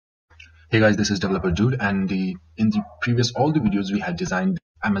Hey guys, this is Developer Dude, and in the previous all the videos we had designed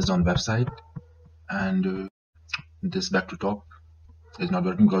Amazon website, and this back to top is not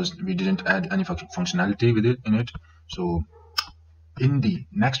working because we didn't add any functionality with it in it. So in the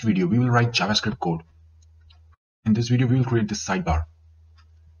next video we will write JavaScript code. In this video we will create this sidebar.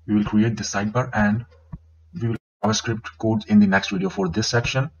 We will create this sidebar and we will JavaScript codes in the next video for this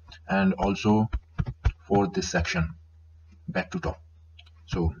section and also for this section back to top.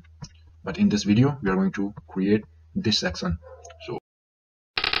 So but in this video we are going to create this section. So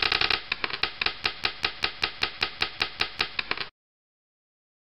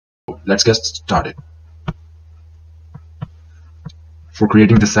let's get started. For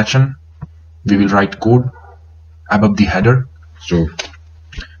creating this section we will write code above the header. So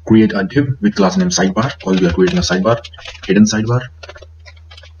create a div with class name sidebar, because we are creating a sidebar, hidden sidebar.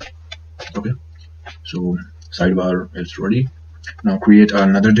 Okay, so sidebar is ready. Now create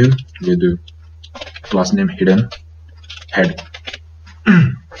another div with the class name hidden head.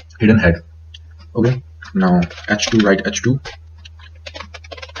 Hidden head. Okay, now h2, write h2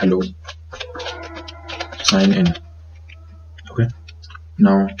 hello sign in. Okay,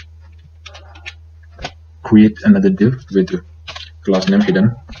 now create another div with the class name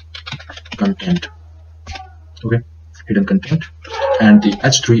hidden content. Okay, hidden content, and the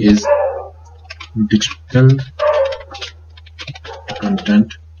h3 is digital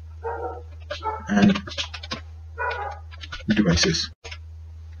content and devices.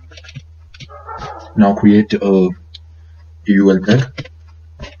 Now create a UL tag,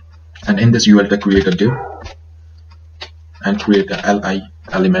 and in this UL tag create a div and create a li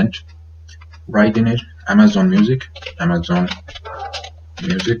element. Write in it Amazon Music,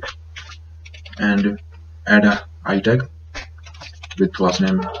 and add a I tag with class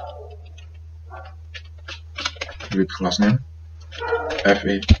name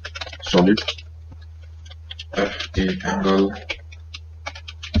fa solid, fa angle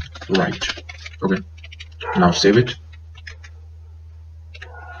right. Okay, now save it.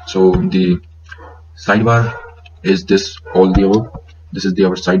 So the sidebar is this, all the above. This is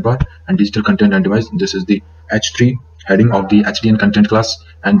our sidebar, and digital content and device, this is the h3 heading of the HDN content class,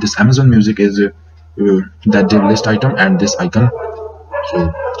 and this Amazon Music is that div list item and this icon.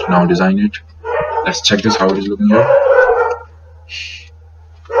 So now design it. Let's check this how it is looking here.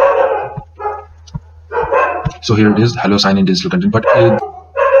 So here it is, hello sign in digital content, but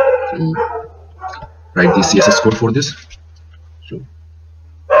so write the CSS code for this. So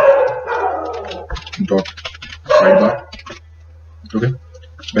dot sidebar. Okay,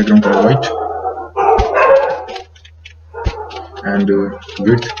 background color white and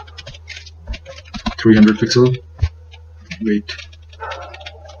width 300 pixel, weight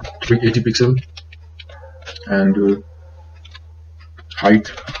 380 pixel, and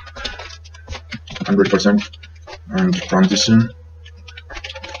height 100%, and transition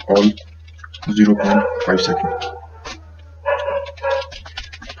all 0.5 second.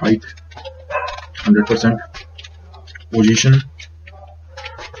 Height 100%, position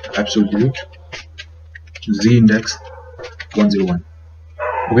absolute, z index 101.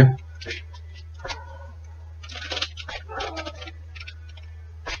 Okay,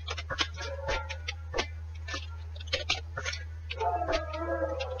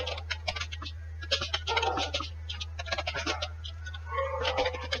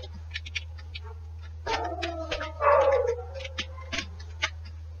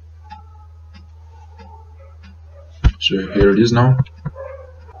 so here it is now.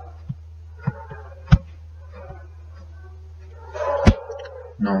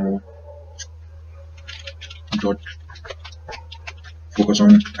 Now dot focus on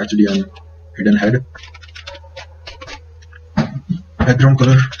HDN hidden head. Background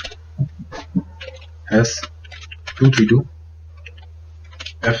color has 232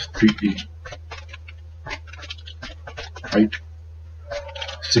 f3e. Height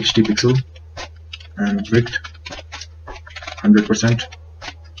 60 pixel and width 100%.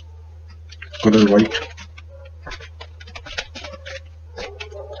 Color white.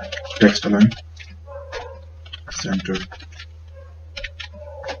 Text align center.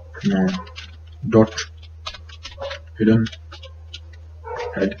 Now dot hidden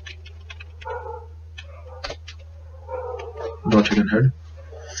head. Dot hidden head.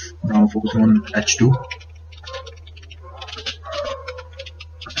 Now focus on h2.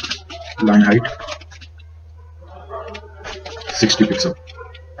 Line height 60 pixel.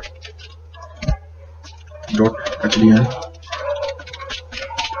 Dot HDN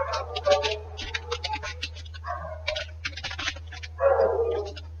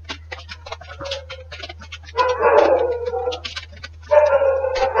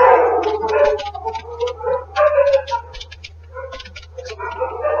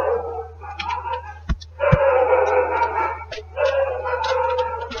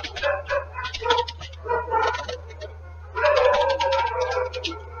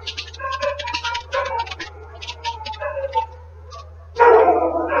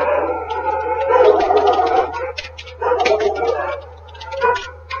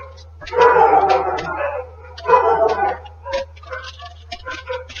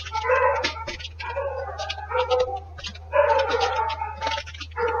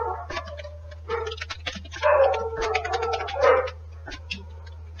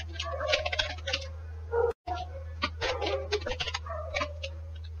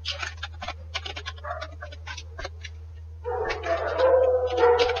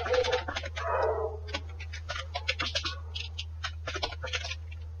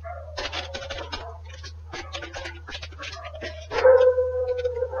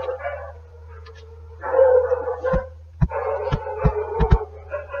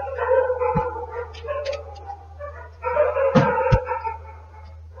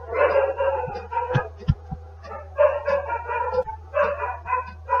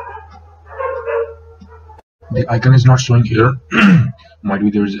The icon is not showing here. Might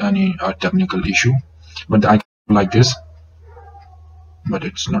be there is any technical issue, but the icon like this, but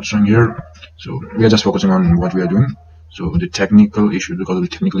it's not showing here. So we are just focusing on what we are doing. So the technical issue, because of the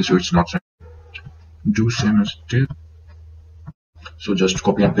technical issue, it's not showing. Do same as this. So just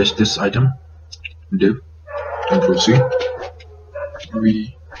copy and paste this item, div, Control C,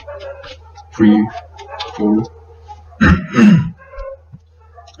 3, 4,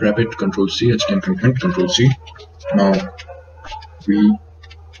 rapid, Control C, HTML content, Control C. Now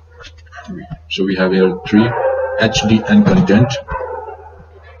so we have here 3 HDN content.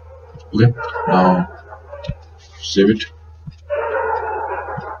 Okay, now save it,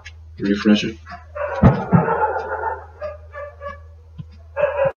 refresh it.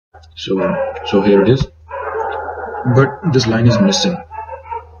 So here it is, but this line is missing.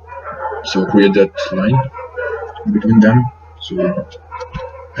 So create that line between them. So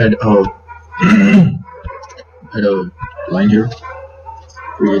add a line here,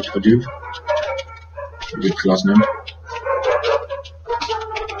 create a div with class name,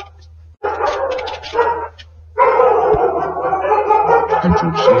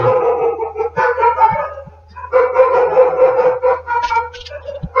 Control C,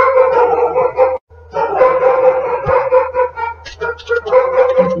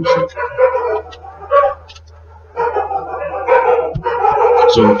 Control C.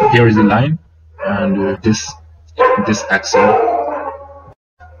 So here is the line, and this axle.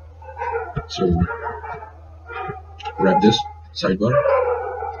 So wrap this sidebar,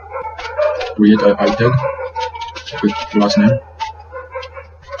 create a alt tag with class name,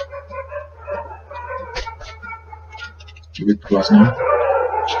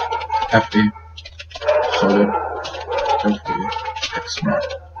 FA solid, FA xmart,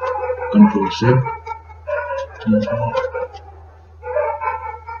 Control save.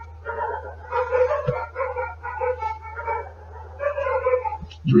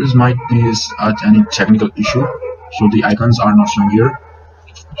 There might be any technical issue, so the icons are not showing here.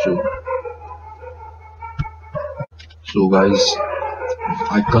 So guys,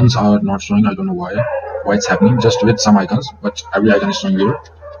 icons are not showing. I don't know why it's happening, just with some icons, but every icon is showing here.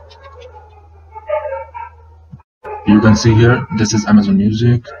 You can see here, this is Amazon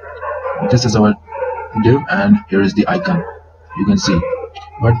Music, this is our div, and here is the icon. You can see,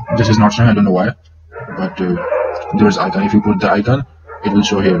 but this is not showing. I don't know why, but there is icon. If you put the icon, it will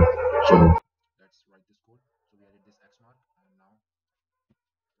show here. So let's write this code. So we added this X mark, and now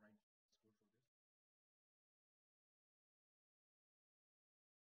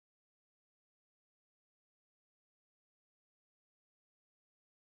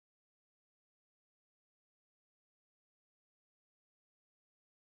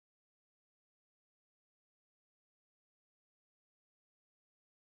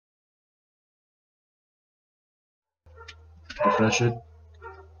refresh it.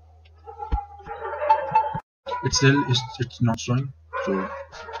 It's not showing. So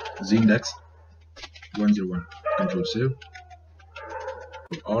z index 101, Control save,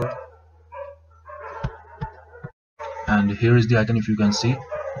 or, and here is the icon, if you can see.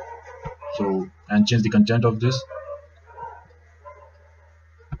 So, and change the content of this.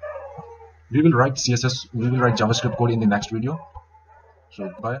 We will write CSS, we will write JavaScript code in the next video.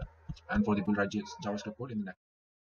 So bye, and we will write JavaScript code in the next